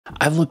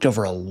I've looked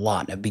over a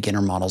lot of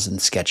beginner models in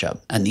SketchUp,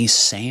 and these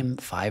same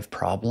 5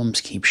 problems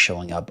keep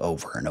showing up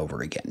over and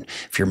over again.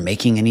 If you're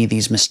making any of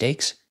these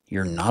mistakes,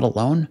 you're not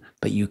alone,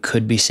 but you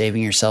could be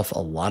saving yourself a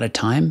lot of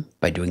time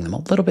by doing them a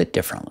little bit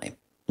differently.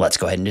 Let's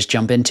go ahead and just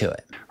jump into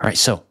it. All right,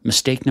 so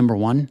mistake number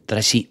 1 that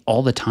I see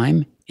all the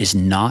time is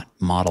not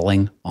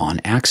modeling on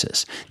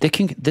axis.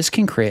 This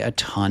can create a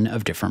ton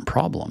of different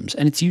problems,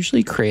 and it's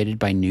usually created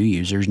by new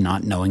users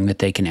not knowing that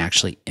they can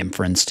actually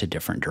inference to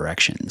different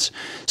directions.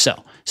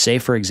 So say,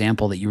 for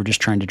example, that you were just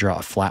trying to draw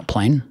a flat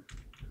plane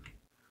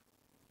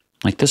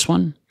like this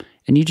one,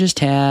 and you just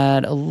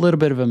had a little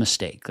bit of a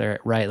mistake there,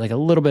 right? Like a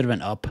little bit of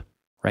an up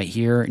right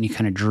here, and you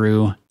kind of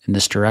drew in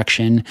this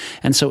direction.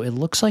 And so it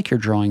looks like you're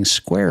drawing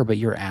square, but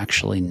you're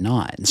actually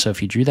not. And so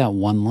if you drew that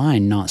one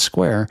line, not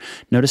square,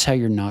 notice how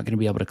you're not going to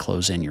be able to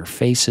close in your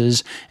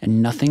faces,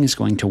 and nothing is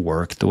going to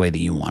work the way that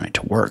you want it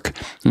to work.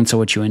 And so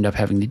what you end up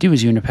having to do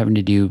is you end up having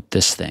to do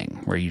this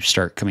thing where you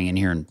start coming in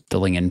here and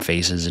filling in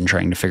faces and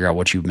trying to figure out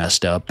what you've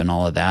messed up and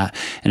all of that.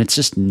 And it's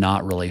just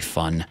not really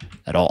fun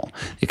at all.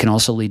 It can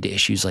also lead to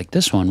issues like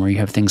this one where you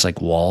have things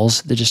like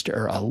walls that just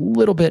are a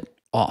little bit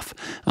off.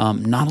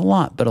 Not a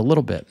lot, but a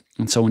little bit.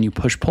 And so when you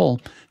push-pull,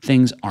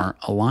 things aren't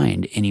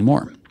aligned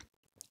anymore.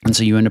 And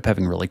so you end up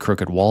having really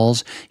crooked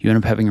walls. You end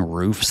up having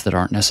roofs that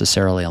aren't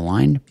necessarily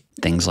aligned,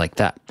 things like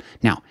that.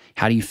 Now,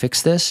 how do you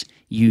fix this?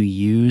 You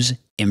use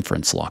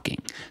inference locking.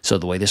 So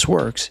the way this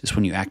works is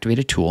when you activate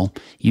a tool,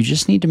 you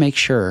just need to make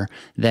sure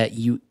that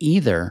you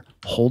either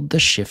hold the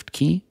shift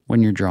key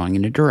when you're drawing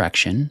in a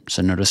direction.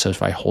 So notice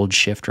if I hold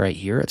shift right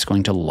here, it's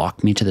going to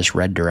lock me to this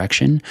red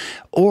direction.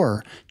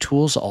 Or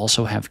tools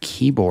also have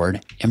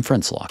keyboard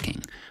inference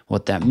locking.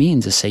 What that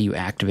means is, say you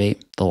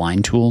activate the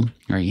line tool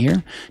right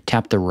here,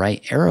 tap the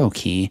right arrow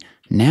key.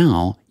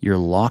 Now you're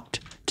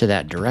locked to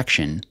that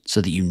direction so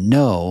that you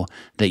know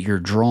that you're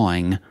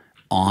drawing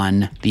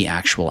on the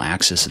actual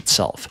axis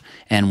itself.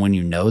 And when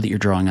you know that you're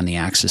drawing on the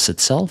axis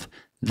itself,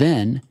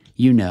 then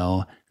you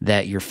know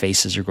that your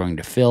faces are going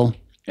to fill,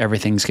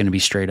 everything's going to be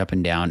straight up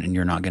and down, and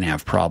you're not going to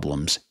have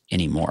problems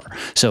anymore.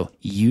 So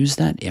use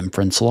that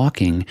inference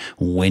locking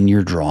when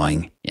you're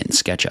drawing in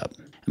SketchUp.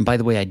 And by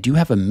the way, I do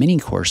have a mini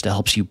course that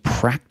helps you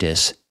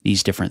practice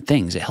these different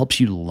things. It helps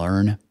you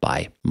learn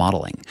by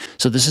modeling.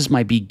 So this is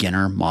my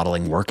beginner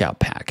modeling workout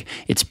pack.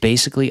 It's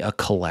basically a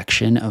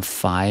collection of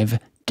 5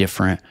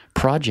 different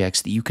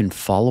projects that you can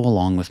follow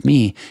along with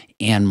me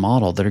and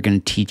model that are going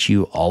to teach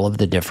you all of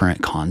the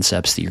different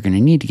concepts that you're going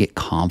to need to get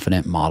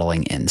confident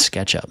modeling in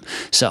SketchUp.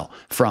 So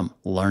from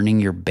learning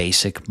your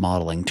basic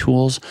modeling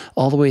tools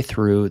all the way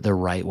through the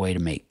right way to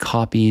make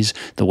copies,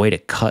 the way to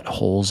cut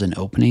holes and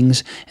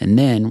openings, and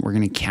then we're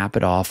going to cap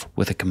it off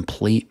with a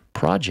complete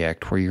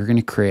project where you're going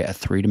to create a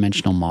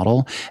 3-dimensional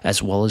model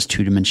as well as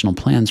 2-dimensional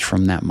plans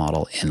from that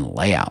model in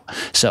layout.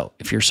 So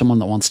if you're someone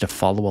that wants to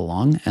follow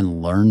along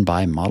and learn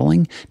by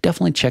modeling,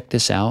 definitely check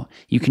this out.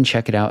 You can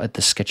check it out at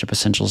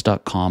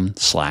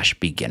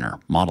TheSketchUpEssentials.com/beginner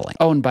modeling.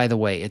 Oh, and by the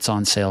way, it's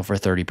on sale for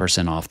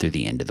 30% off through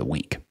the end of the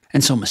week.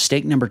 And so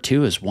mistake number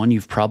 2 is one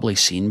you've probably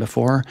seen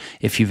before.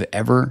 If you've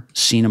ever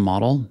seen a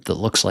model that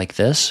looks like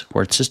this,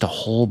 where it's just a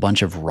whole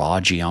bunch of raw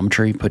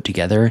geometry put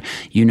together,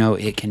 you know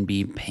it can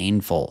be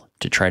painful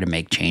to try to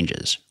make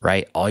changes,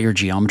 right? All your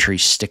geometry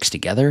sticks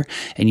together,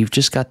 and you've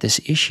just got this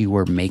issue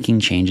where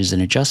making changes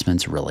and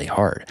adjustments really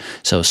hard.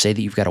 So say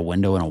that you've got a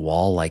window and a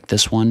wall like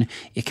this one,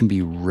 it can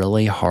be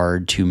really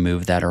hard to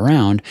move that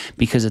around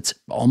because it's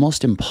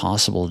almost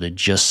impossible to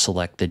just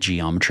select the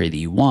geometry that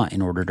you want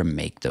in order to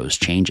make those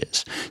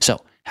changes.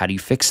 So how do you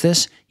fix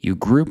this? You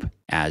group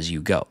as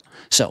you go.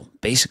 So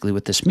basically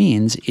what this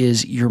means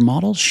is your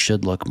models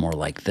should look more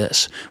like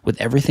this, with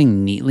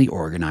everything neatly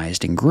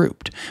organized and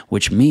grouped,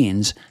 which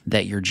means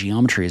that your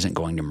geometry isn't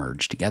going to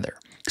merge together.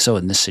 So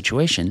in this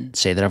situation,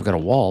 say that I've got a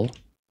wall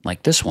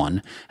like this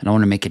one, and I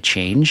want to make a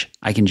change.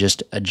 I can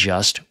just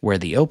adjust where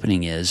the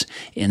opening is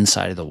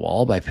inside of the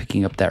wall by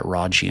picking up that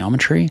raw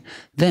geometry.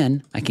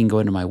 Then I can go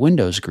into my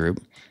windows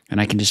group, and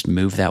I can just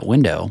move that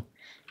window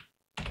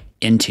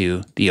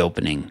into the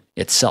opening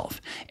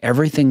itself.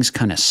 Everything's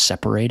kind of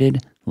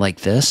separated like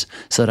this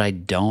so that I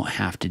don't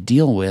have to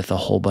deal with a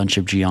whole bunch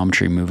of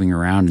geometry moving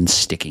around and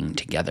sticking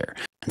together.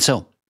 And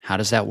so how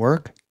does that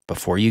work?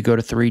 Before you go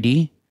to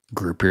 3D,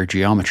 group your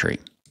geometry.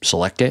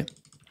 Select it,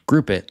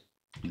 group it,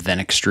 then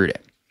extrude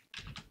it.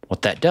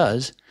 What that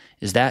does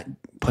is that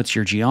puts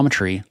your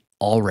geometry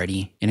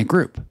already in a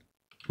group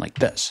like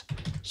this.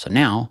 So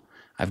now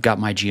I've got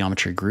my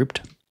geometry grouped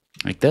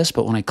like this,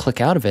 but when I click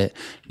out of it,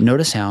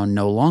 notice how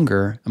no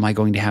longer am I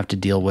going to have to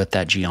deal with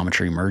that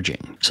geometry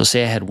merging. So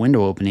say I had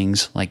window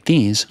openings like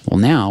these. Well,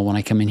 now when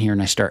I come in here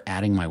and I start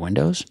adding my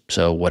windows,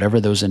 so whatever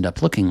those end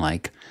up looking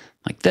like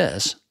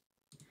this,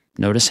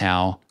 notice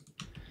how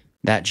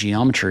that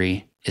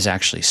geometry is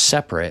actually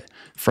separate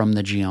from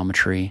the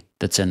geometry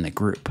that's in the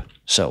group.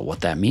 So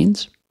what that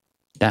means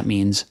that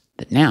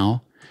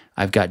now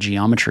I've got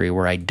geometry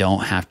where I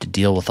don't have to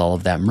deal with all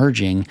of that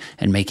merging,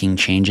 and making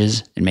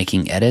changes and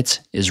making edits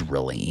is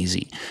really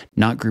easy.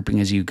 Not grouping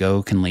as you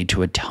go can lead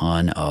to a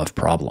ton of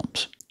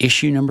problems.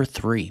 Issue number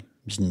 3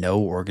 is no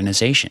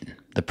organization.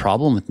 The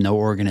problem with no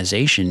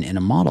organization in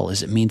a model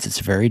is it means it's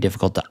very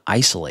difficult to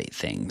isolate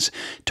things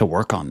to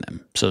work on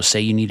them. So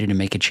say you needed to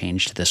make a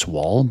change to this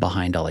wall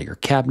behind all of your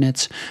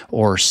cabinets,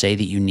 or say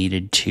that you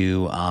needed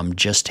to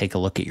just take a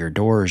look at your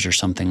doors or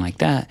something like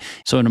that.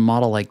 So in a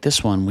model like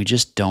this one, we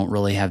just don't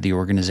really have the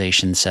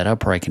organization set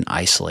up where I can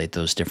isolate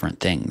those different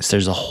things.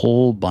 There's a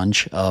whole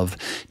bunch of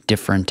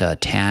different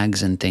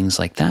tags and things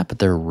like that, but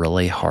they're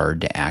really hard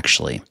to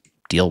actually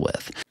deal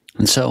with.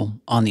 And so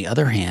on the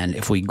other hand,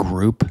 if we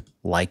group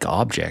like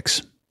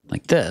objects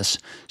like this,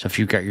 so if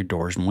you've got your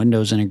doors and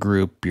windows in a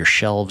group, your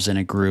shelves in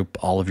a group,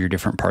 all of your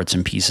different parts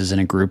and pieces in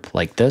a group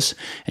like this,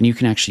 and you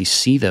can actually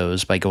see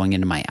those by going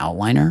into my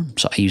outliner.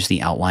 So I use the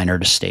outliner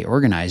to stay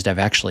organized. I've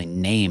actually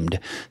named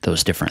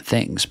those different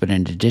things, but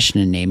in addition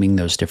to naming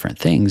those different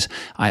things,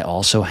 I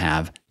also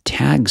have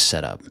tags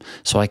set up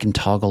so I can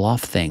toggle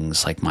off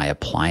things like my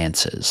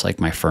appliances, like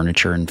my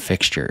furniture and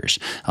fixtures,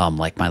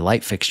 like my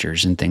light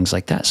fixtures and things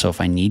like that. So if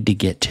I need to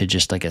get to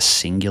just like a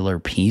singular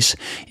piece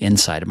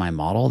inside of my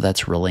model,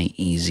 that's really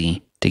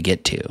easy to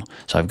get to.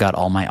 So I've got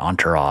all my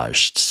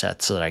entourage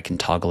set so that I can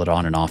toggle it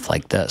on and off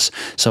like this.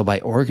 So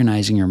by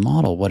organizing your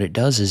model, what it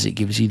does is it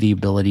gives you the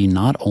ability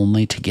not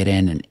only to get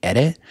in and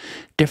edit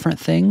different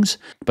things,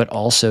 but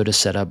also to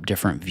set up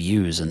different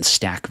views and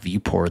stack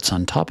viewports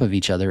on top of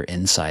each other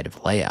inside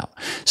of layout.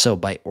 So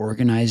by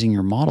organizing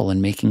your model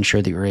and making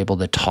sure that you're able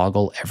to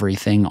toggle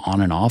everything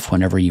on and off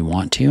whenever you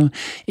want to,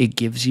 it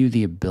gives you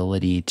the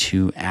ability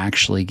to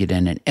actually get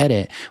in and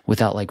edit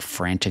without like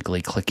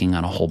frantically clicking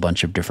on a whole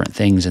bunch of different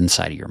things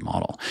inside of your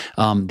model.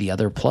 The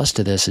other plus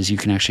to this is you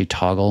can actually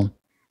toggle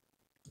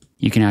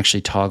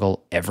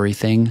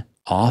everything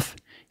off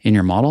in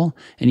your model,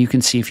 and you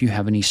can see if you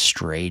have any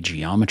stray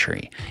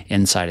geometry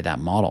inside of that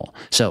model.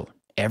 So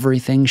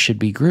everything should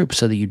be grouped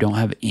so that you don't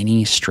have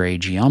any stray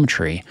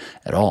geometry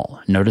at all.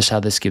 Notice how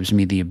this gives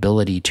me the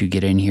ability to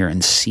get in here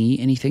and see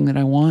anything that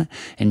I want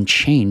and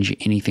change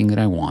anything that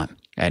I want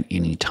at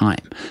any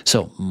time.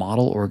 So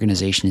model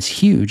organization is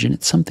huge, and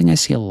it's something I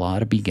see a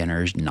lot of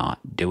beginners not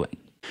doing.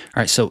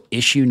 All right, so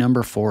issue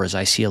number 4 is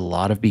I see a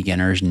lot of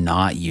beginners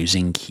not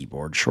using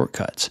keyboard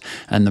shortcuts.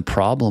 And the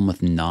problem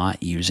with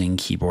not using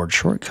keyboard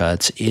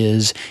shortcuts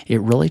is it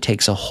really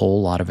takes a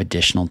whole lot of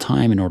additional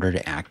time in order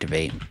to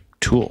activate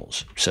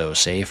tools. So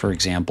say, for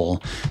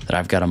example, that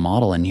I've got a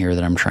model in here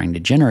that I'm trying to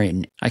generate,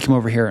 and I come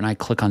over here and I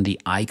click on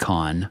the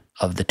icon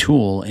of the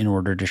tool in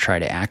order to try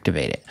to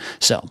activate it.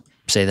 So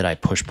say that I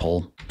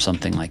push-pull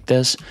something like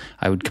this,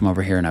 I would come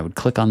over here and I would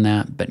click on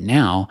that, but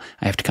now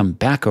I have to come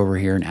back over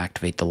here and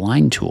activate the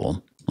line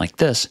tool like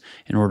this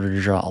in order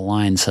to draw a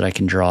line so that I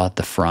can draw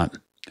the front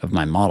of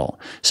my model.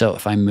 So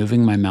if I'm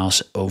moving my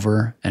mouse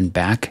over and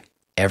back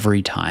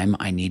every time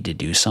I need to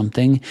do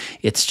something,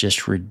 it's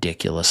just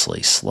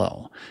ridiculously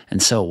slow.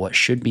 And so what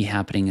should be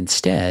happening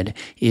instead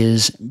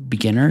is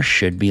beginners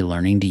should be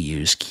learning to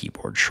use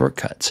keyboard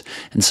shortcuts.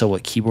 And so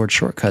what keyboard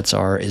shortcuts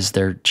are is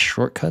they're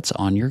shortcuts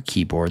on your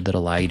keyboard that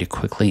allow you to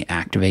quickly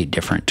activate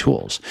different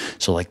tools.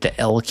 So like the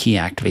L key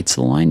activates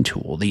the line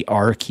tool, the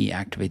R key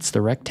activates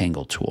the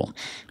rectangle tool.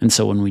 And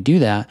so when we do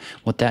that,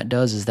 what that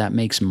does is that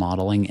makes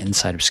modeling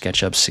inside of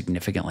SketchUp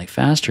significantly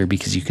faster,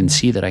 because you can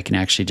see that I can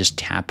actually just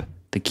tap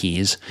the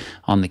keys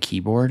on the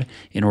keyboard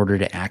in order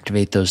to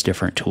activate those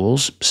different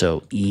tools.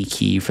 So E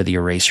key for the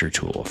eraser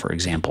tool, for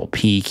example,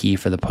 P key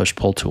for the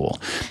push-pull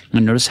tool.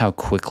 And notice how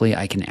quickly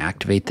I can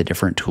activate the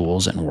different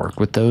tools and work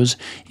with those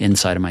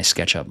inside of my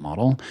SketchUp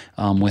model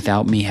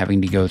without me having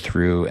to go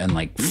through and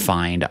like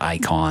find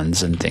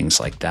icons and things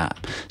like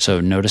that. So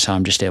notice how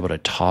I'm just able to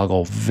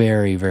toggle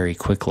very, very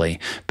quickly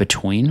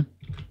between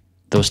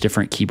those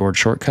different keyboard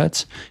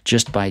shortcuts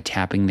just by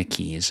tapping the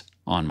keys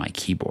on my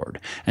keyboard.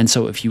 And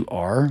so if you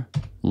are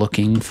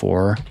looking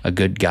for a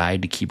good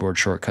guide to keyboard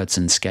shortcuts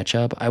in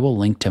SketchUp, I will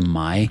link to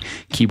my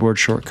keyboard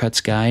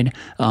shortcuts guide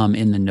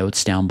in the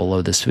notes down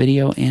below this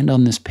video and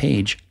on this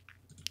page,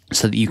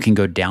 so that you can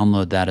go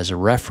download that as a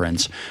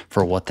reference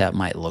for what that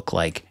might look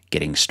like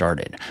getting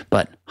started.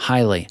 But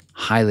highly,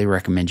 highly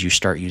recommend you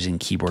start using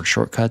keyboard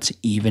shortcuts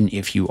even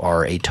if you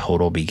are a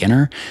total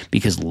beginner,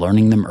 because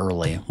learning them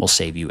early will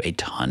save you a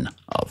ton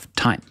of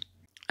time.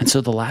 And so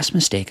the last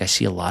mistake I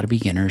see a lot of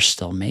beginners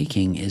still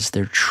making is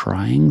they're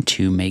trying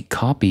to make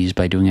copies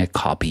by doing a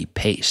copy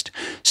paste.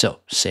 So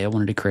say I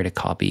wanted to create a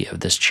copy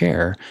of this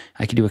chair,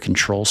 I could do a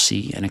Control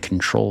C and a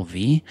Control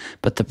V,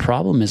 but the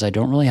problem is I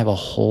don't really have a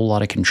whole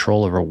lot of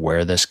control over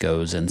where this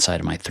goes inside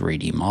of my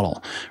 3D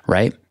model,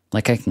 right?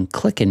 Like I can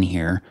click in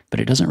here, but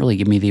it doesn't really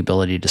give me the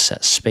ability to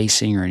set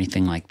spacing or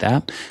anything like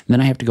that. And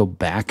then I have to go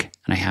back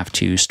and I have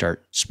to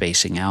start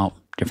spacing out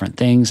different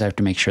things. I have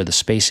to make sure the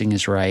spacing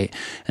is right.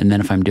 And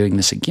then if I'm doing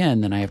this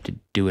again, then I have to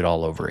do it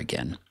all over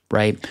again,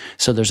 right?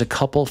 So there's a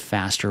couple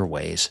faster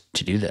ways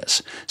to do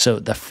this. So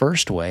the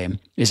first way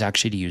is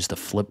actually to use the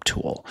flip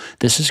tool.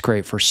 This is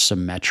great for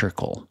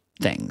symmetrical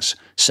things.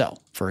 So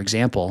for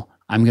example,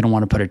 I'm going to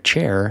want to put a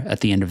chair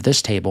at the end of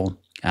this table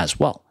as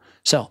well.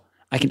 So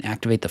I can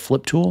activate the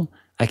flip tool.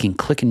 I can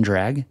click and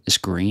drag this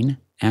green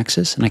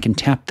axis, and I can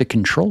tap the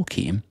Control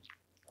key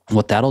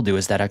What that'll do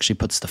is that actually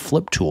puts the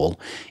flip tool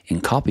in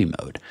copy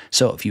mode.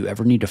 So if you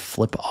ever need to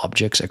flip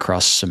objects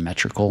across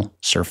symmetrical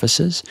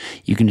surfaces,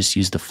 you can just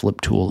use the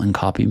flip tool in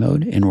copy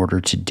mode in order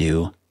to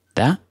do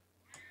that.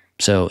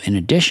 So in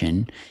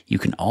addition, you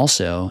can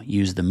also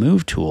use the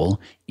move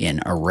tool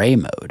in array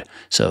mode.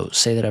 So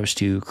say that I was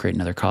to create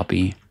another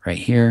copy right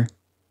here,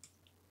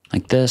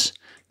 like this,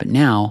 but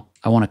now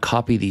I want to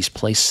copy these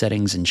place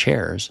settings and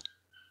chairs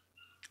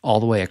all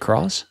the way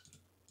across.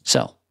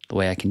 So the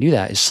way I can do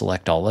that is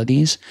select all of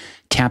these,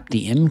 tap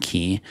the M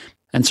key,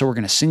 and so we're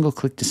going to single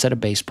click to set a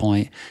base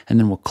point, and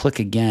then we'll click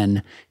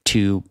again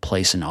to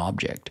place an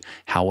object.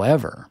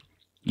 However,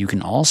 you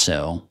can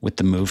also, with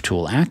the move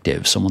tool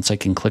active, so once I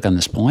can click on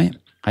this point,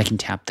 I can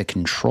tap the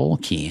control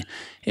key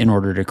in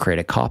order to create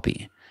a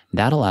copy.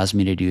 That allows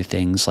me to do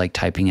things like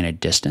typing in a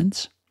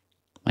distance,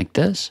 like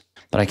this.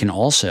 But I can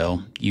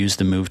also use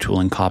the move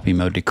tool in copy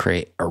mode to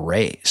create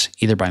arrays,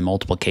 either by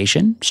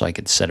multiplication, so I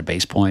could set a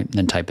base point,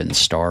 then type in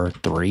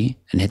 *3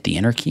 and hit the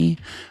enter key,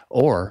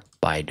 or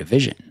by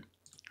division,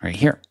 right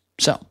here.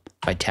 So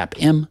if I tap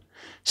M,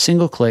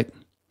 single click,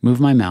 move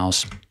my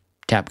mouse,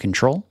 tap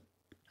control,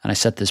 and I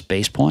set this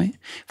base point.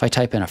 If I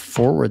type in a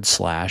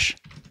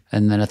 /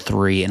 and then a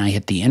 3, and I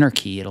hit the enter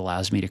key, it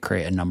allows me to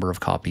create a number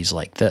of copies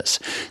like this.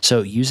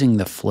 So using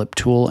the flip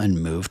tool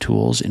and move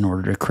tools in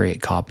order to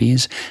create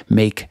copies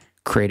make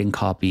creating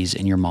copies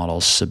in your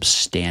models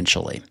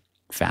substantially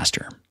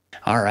faster.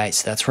 All right,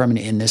 so that's where I'm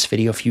going to end this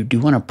video. If you do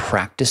want to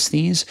practice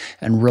these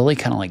and really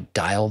kind of like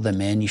dial them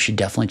in, you should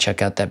definitely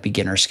check out that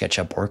beginner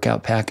SketchUp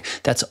workout pack.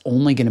 That's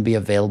only going to be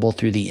available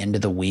through the end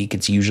of the week.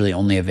 It's usually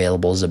only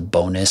available as a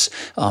bonus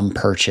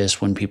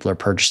purchase when people are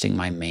purchasing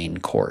my main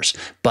course.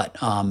 But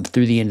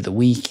through the end of the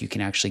week, you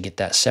can actually get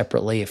that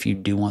separately if you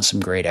do want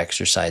some great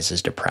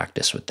exercises to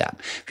practice with that.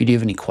 If you do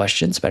have any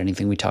questions about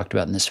anything we talked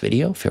about in this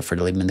video, feel free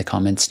to leave them in the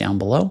comments down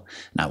below,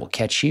 and I will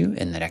catch you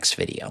in the next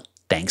video.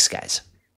 Thanks, guys.